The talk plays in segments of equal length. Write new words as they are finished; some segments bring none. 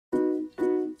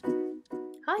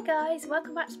Hi guys,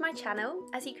 welcome back to my channel.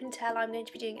 As you can tell, I'm going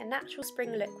to be doing a natural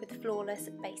spring look with flawless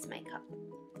base makeup.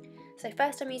 So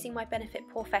first I'm using my Benefit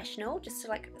Professional just to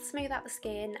like smooth out the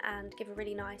skin and give a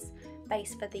really nice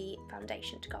base for the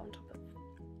foundation to go on top of.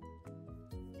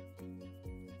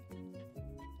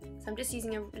 So I'm just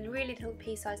using a really little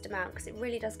pea-sized amount because it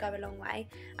really does go a long way,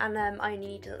 and I only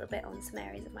need a little bit on some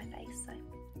areas of my face. So.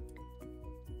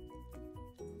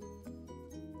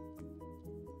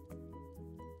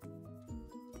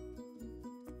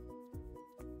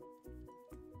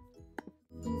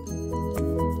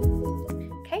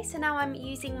 Okay, so now I'm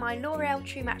using my L'Oreal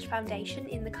True Match foundation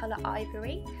in the colour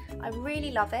Ivory. I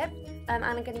really love it, and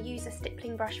I'm going to use a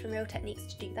stippling brush from Real Techniques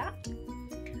to do that.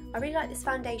 I really like this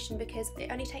foundation because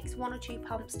it only takes 1 or 2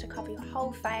 pumps to cover your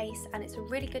whole face, and it's a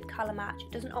really good colour match.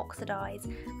 It doesn't oxidise,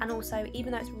 and also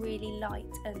even though it's really light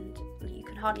and you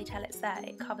can hardly tell it's there,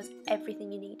 it covers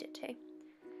everything you need it to.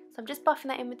 So I'm just buffing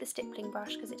that in with the stippling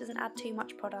brush because it doesn't add too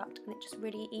much product and it just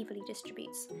really evenly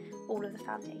distributes all of the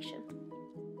foundation.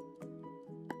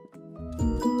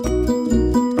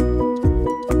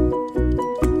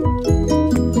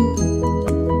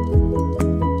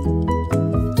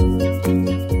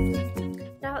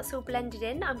 Now that's all blended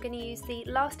in, I'm going to use the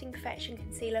Lasting Perfection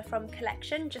Concealer from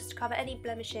Collection just to cover any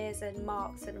blemishes and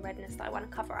marks and redness that I want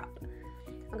to cover up.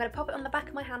 I'm going to pop it on the back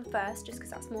of my hand first just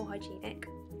because that's more hygienic,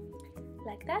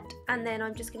 like that, and then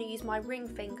I'm just going to use my ring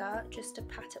finger just to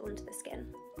pat it onto the skin.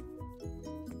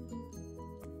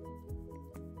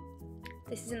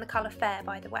 This is in the colour Fair,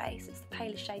 by the way, so it's the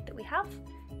palest shade that we have,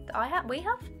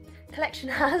 Collection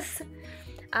has,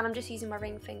 and I'm just using my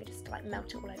ring finger just to like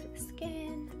melt it all over the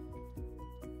skin.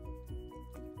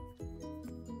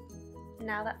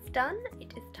 Now that's done,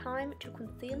 it is time to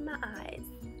conceal my eyes.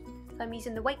 So I'm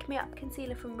using the Wake Me Up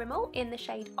concealer from Rimmel in the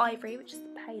shade Ivory, which is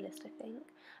the palest, I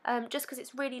think, just because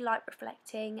it's really light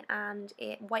reflecting and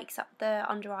it wakes up the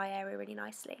under eye area really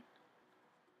nicely.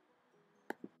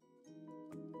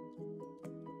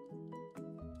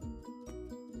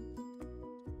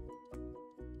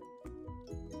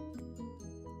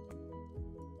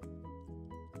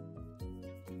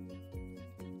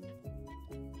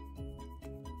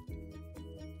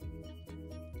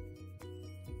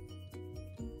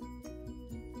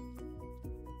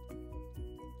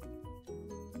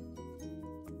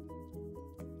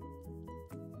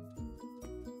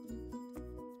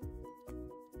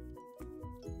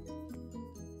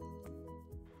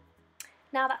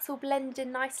 Now that's all blended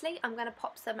in nicely, I'm going to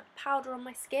pop some powder on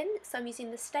my skin. So I'm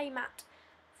using the Stay Matte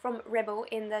from Rimmel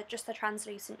in just the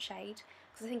translucent shade,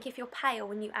 because I think if you're pale,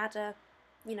 when you add a,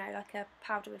 like a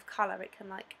powder with colour, it can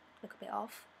like look a bit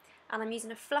off. And I'm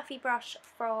using a fluffy brush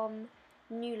from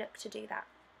New Look to do that.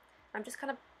 I'm just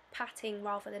kind of patting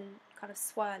rather than kind of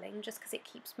swirling, just because it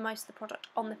keeps most of the product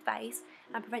on the face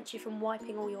and prevents you from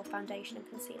wiping all your foundation and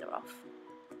concealer off,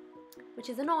 which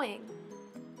is annoying.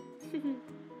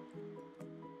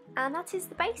 And that is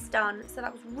the base done. So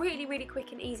that was really, really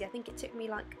quick and easy. I think it took me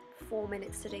like 4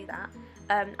 minutes to do that.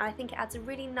 And I think it adds a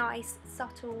really nice,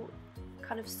 subtle,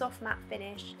 kind of soft matte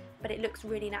finish, but it looks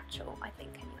really natural, I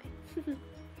think, anyway.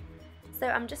 So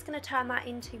I'm just going to turn that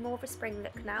into more of a spring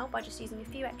look now by just using a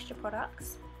few extra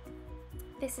products.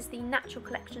 This is the Natural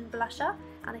Collection blusher,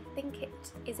 and I think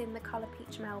it is in the colour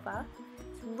Peach Melba.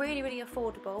 It's really, really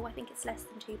affordable. I think it's less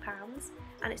than £2,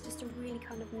 and it's just a really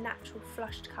kind of natural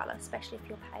flushed colour, especially if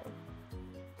you're pale.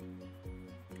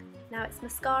 Now it's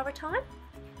mascara time.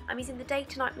 I'm using the Day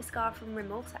to Night mascara from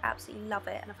Rimmel because I absolutely love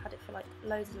it, and I've had it for like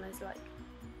loads and loads, like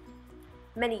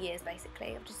many years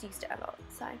basically. I've just used it a lot,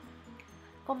 so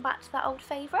gone back to that old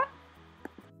favourite.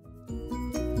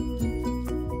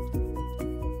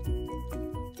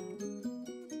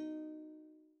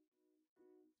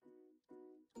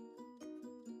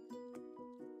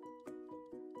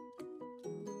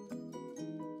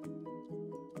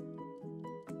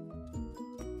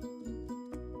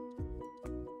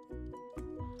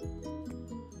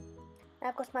 Now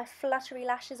I've got my fluttery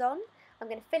lashes on. I'm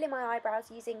going to fill in my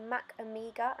eyebrows using MAC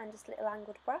Omega and just a little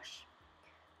angled brush.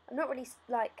 I'm not really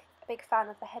like a big fan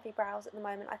of the heavy brows at the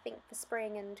moment. I think for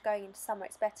spring and going into summer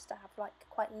it's better to have like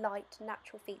quite light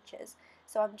natural features.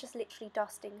 So I'm just literally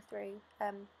dusting through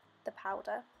the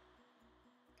powder.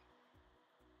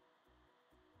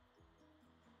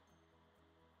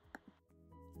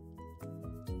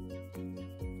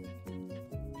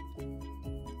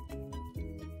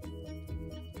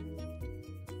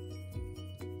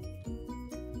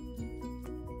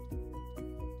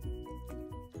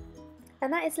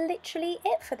 And that is literally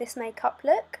it for this makeup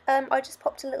look. I just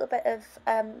popped a little bit of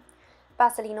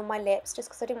Vaseline on my lips just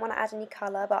because I didn't want to add any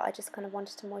colour, but I just kind of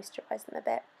wanted to moisturise them a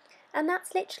bit. And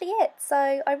that's literally it.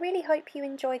 So I really hope you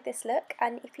enjoyed this look,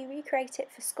 and if you recreate it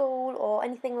for school or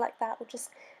anything like that, or just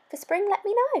for spring, let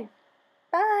me know.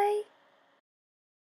 Bye!